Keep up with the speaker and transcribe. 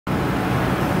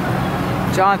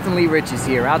Jonathan Lee Rich is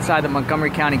here outside the Montgomery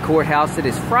County Courthouse. It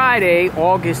is Friday,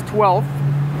 August 12th,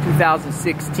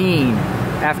 2016.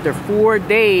 After 4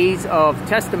 days of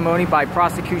testimony by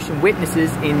prosecution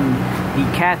witnesses in the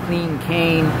Kathleen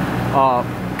Kane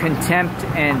contempt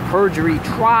and perjury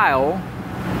trial,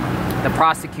 the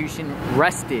prosecution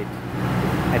rested.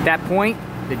 At that point,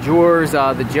 the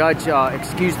judge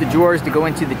excused the jurors to go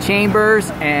into the chambers,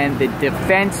 and the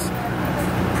defense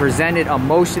presented a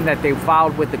motion that they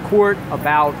filed with the court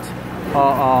about,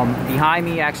 behind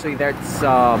me actually, that's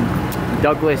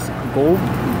Douglas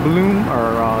Goldblum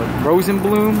or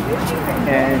Rosenblum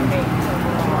and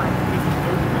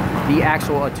the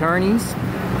actual attorneys.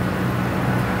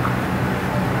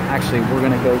 Actually, we're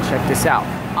gonna go check this out.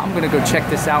 I'm gonna go check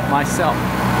this out myself.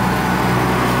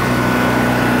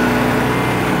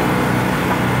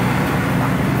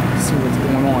 See what's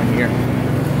going on here.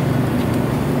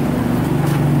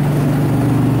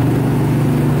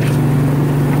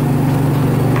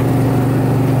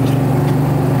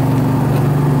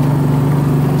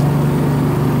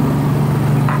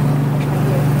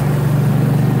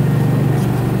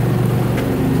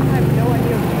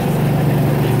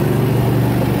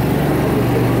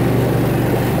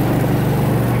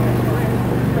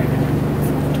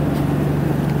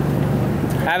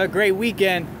 Have a great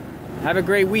weekend. Have a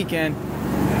great weekend.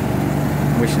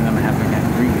 Wishing them having a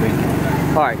great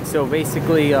weekend. All right, so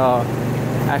basically,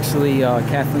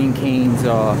 Kathleen Kane's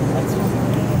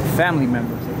family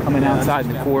members are coming outside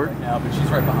the court. Right now, but she's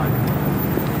right behind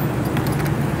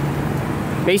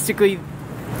me. Basically,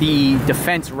 the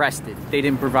defense rested. They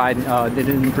didn't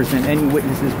present any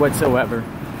witnesses whatsoever,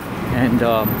 and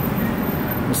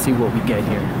we'll see what we get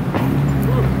here.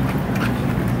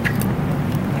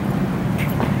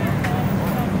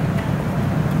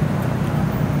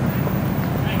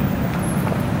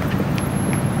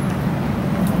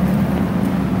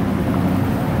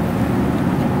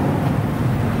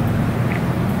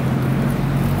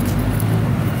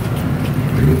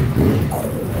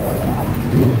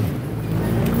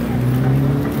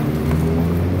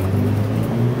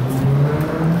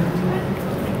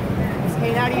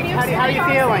 How are you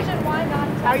feeling?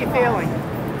 How are you feeling?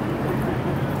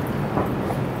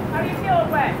 How do you feel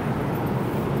away?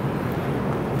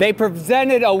 They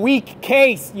presented a weak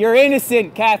case. You're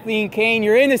innocent, Kathleen Kane.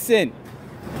 You're innocent.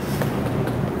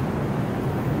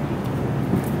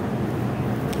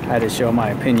 I had to show my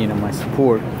opinion and my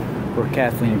support for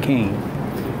Kathleen Kane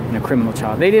in a criminal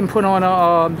trial. They didn't put on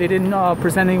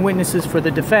present any witnesses for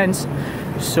the defense.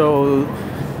 So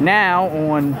now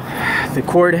the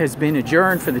court has been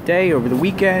adjourned for the day over the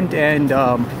weekend, and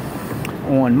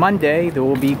on Monday there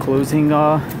will be closing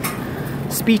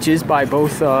speeches by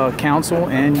both counsel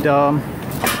and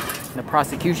the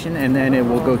prosecution, and then it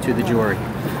will go to the jury.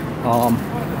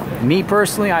 Me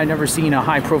personally, I've never seen a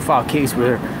high-profile case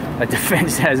where a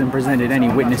defense hasn't presented any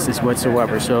witnesses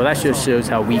whatsoever, so that just shows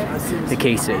how weak the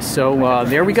case is. So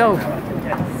there we go.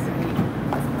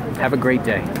 Have a great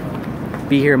day.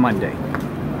 Be here Monday.